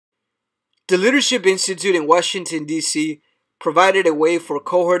The Leadership Institute in Washington, D.C. provided a way for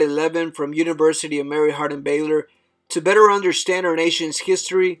Cohort 11 from University of Mary Hardin Baylor to better understand our nation's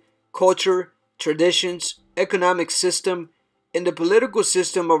history, culture, traditions, economic system, and the political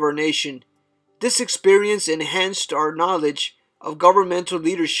system of our nation. This experience enhanced our knowledge of governmental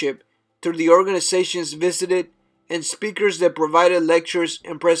leadership through the organizations visited and speakers that provided lectures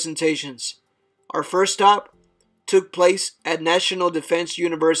and presentations. Our first stop took place at National Defense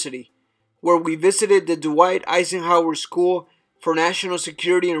University, where we visited the Dwight Eisenhower School for National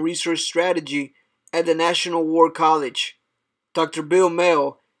Security and Research Strategy at the National War College. Dr. Bill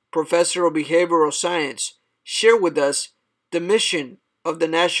Mayo, Professor of Behavioral Science, shared with us the mission of the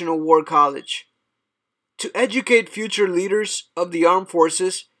National War College: to educate future leaders of the Armed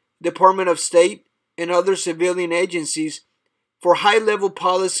Forces, Department of State, and other civilian agencies for high-level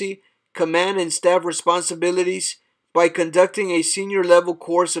policy, command, and staff responsibilities by conducting a senior-level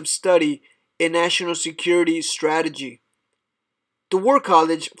course of study in national security strategy. The War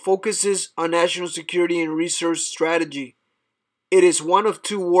College focuses on national security and research strategy. It is one of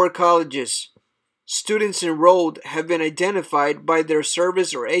two war colleges. Students enrolled have been identified by their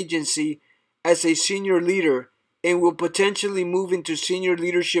service or agency as a senior leader and will potentially move into senior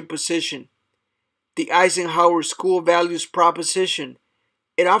leadership position. The Eisenhower School values proposition.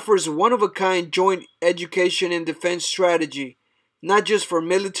 It offers one-of-a-kind joint education and defense strategy, not just for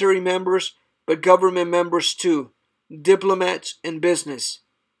military members, but government members too, diplomats and business.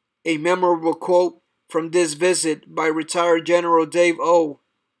 A memorable quote from this visit by retired General Dave O.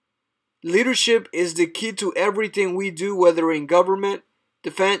 Leadership is the key to everything we do, whether in government,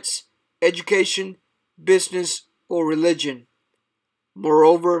 defense, education, business, or religion.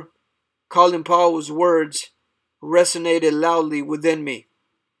 Moreover, Colin Powell's words resonated loudly within me.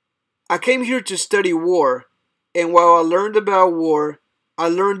 I came here to study war, and while I learned about war, I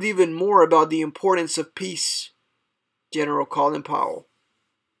learned even more about the importance of peace. General Colin Powell.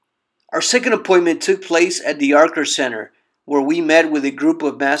 Our second appointment took place at the Archer Center, where we met with a group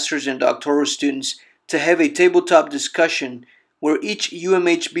of master's and doctoral students to have a tabletop discussion where each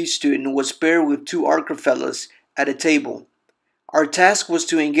UMHB student was paired with two Archer fellows at a table. Our task was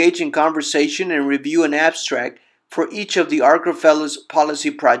to engage in conversation and review an abstract for each of the Archer fellows'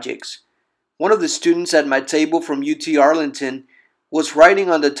 policy projects. One of the students at my table from UT Arlington was writing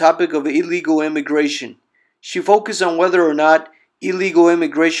on the topic of illegal immigration. She focused on whether or not illegal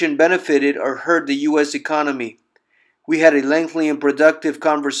immigration benefited or hurt the U.S. economy. We had a lengthy and productive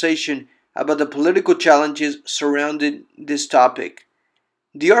conversation about the political challenges surrounding this topic.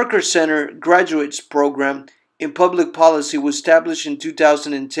 The Archer Center Graduates Program in Public Policy was established in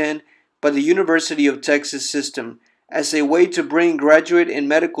 2010 by the University of Texas System as a way to bring graduate and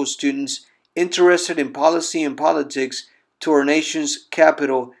medical students interested in policy and politics to our nation's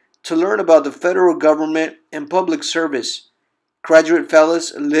capital to learn about the federal government and public service. Graduate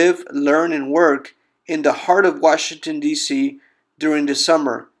fellows live, learn, and work in the heart of Washington, D.C. during the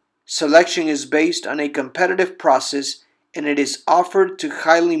summer. Selection is based on a competitive process, and it is offered to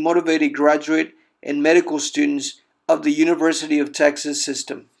highly motivated graduate and medical students of the University of Texas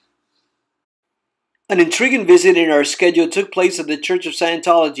System. An intriguing visit in our schedule took place at the Church of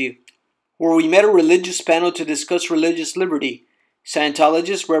Scientology, where we met a religious panel to discuss religious liberty.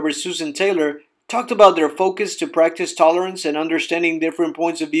 Scientologist Reverend Susan Taylor talked about their focus to practice tolerance and understanding different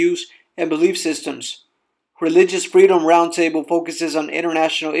points of views and belief systems. Religious Freedom Roundtable focuses on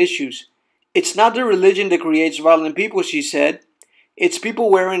international issues. It's not the religion that creates violent people, she said. It's people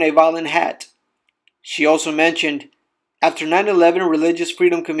wearing a violent hat. She also mentioned, after 9/11, religious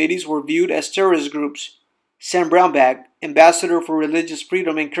freedom committees were viewed as terrorist groups. Sam Brownback, ambassador for religious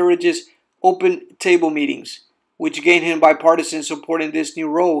freedom, encourages open table meetings, which gained him bipartisan support in this new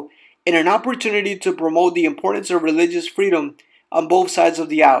role, and an opportunity to promote the importance of religious freedom on both sides of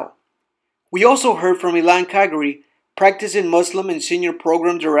the aisle. We also heard from Ilan Kagri, practicing Muslim and senior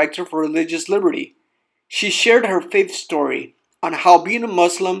program director for religious liberty. She shared her faith story on how being a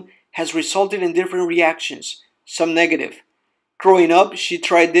Muslim has resulted in different reactions, some negative. Growing up, she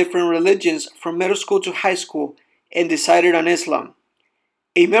tried different religions from middle school to high school and decided on Islam.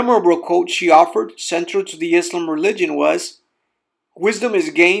 A memorable quote she offered, central to the Islam religion, was, "Wisdom is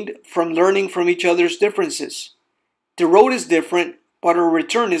gained from learning from each other's differences. The road is different, but our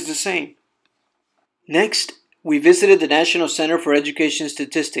return is the same." Next, we visited the National Center for Education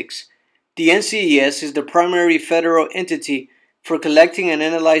Statistics. The NCES is the primary federal entity for collecting and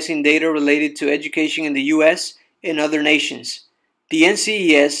analyzing data related to education in the U.S. and other nations. The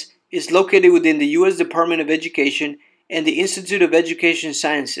NCES is located within the U.S. Department of Education and the Institute of Education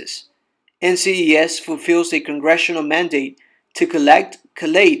Sciences. NCES fulfills a congressional mandate to collect,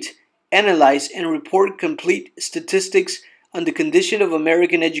 collate, analyze and report complete statistics on the condition of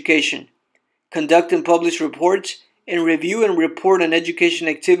American education, conduct and publish reports, and review and report on education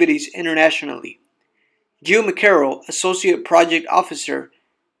activities internationally. Gio McCarroll, Associate Project Officer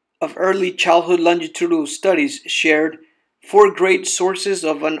of Early Childhood Longitudinal Studies, shared 4 great sources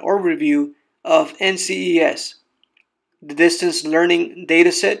of an overview of NCES: the Distance Learning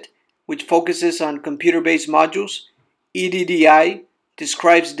Dataset, which focuses on computer-based modules; EDDI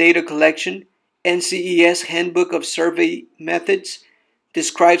describes data collection; NCES Handbook of Survey Methods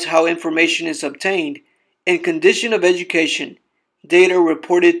describes how information is obtained; and Condition of Education, data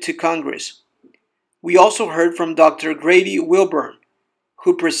reported to Congress. We also heard from Dr. Grady Wilburn,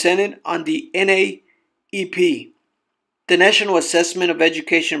 who presented on the NAEP. The National Assessment of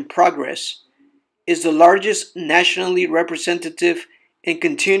Education Progress is the largest nationally representative and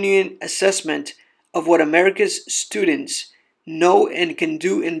continuing assessment of what America's students know and can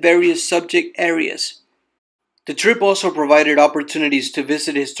do in various subject areas. The trip also provided opportunities to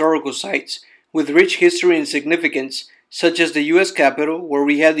visit historical sites with rich history and significance, such as the U.S. Capitol, where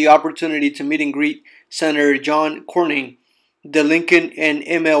we had the opportunity to meet and greet Senator John Cornyn, the Lincoln and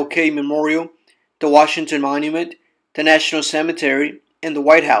MLK Memorial, the Washington Monument, the National Cemetery, and the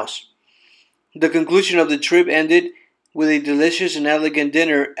White House. The conclusion of the trip ended with a delicious and elegant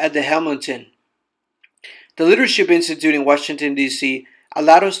dinner at the Hamilton. The Leadership Institute in Washington, D.C.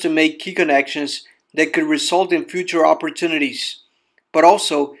 allowed us to make key connections that could result in future opportunities, but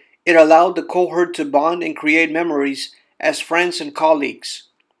also it allowed the cohort to bond and create memories as friends and colleagues.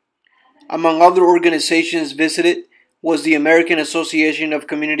 Among other organizations visited was the American Association of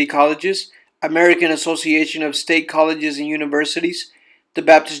Community Colleges, American Association of State Colleges and Universities, the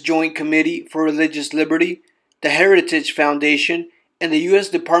Baptist Joint Committee for Religious Liberty, the Heritage Foundation, and the U.S.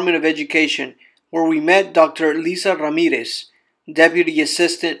 Department of Education, where we met Dr. Lisa Ramirez, Deputy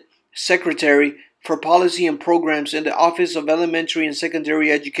Assistant Secretary for Policy and Programs in the Office of Elementary and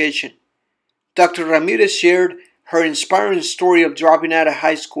Secondary Education. Dr. Ramirez shared her inspiring story of dropping out of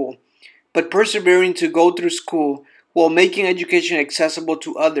high school, but persevering to go through school while making education accessible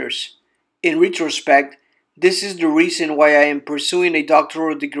to others. In retrospect, this is the reason why I am pursuing a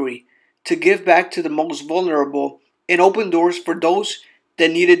doctoral degree, to give back to the most vulnerable and open doors for those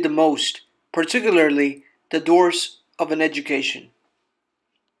that need it the most, particularly the doors of an education.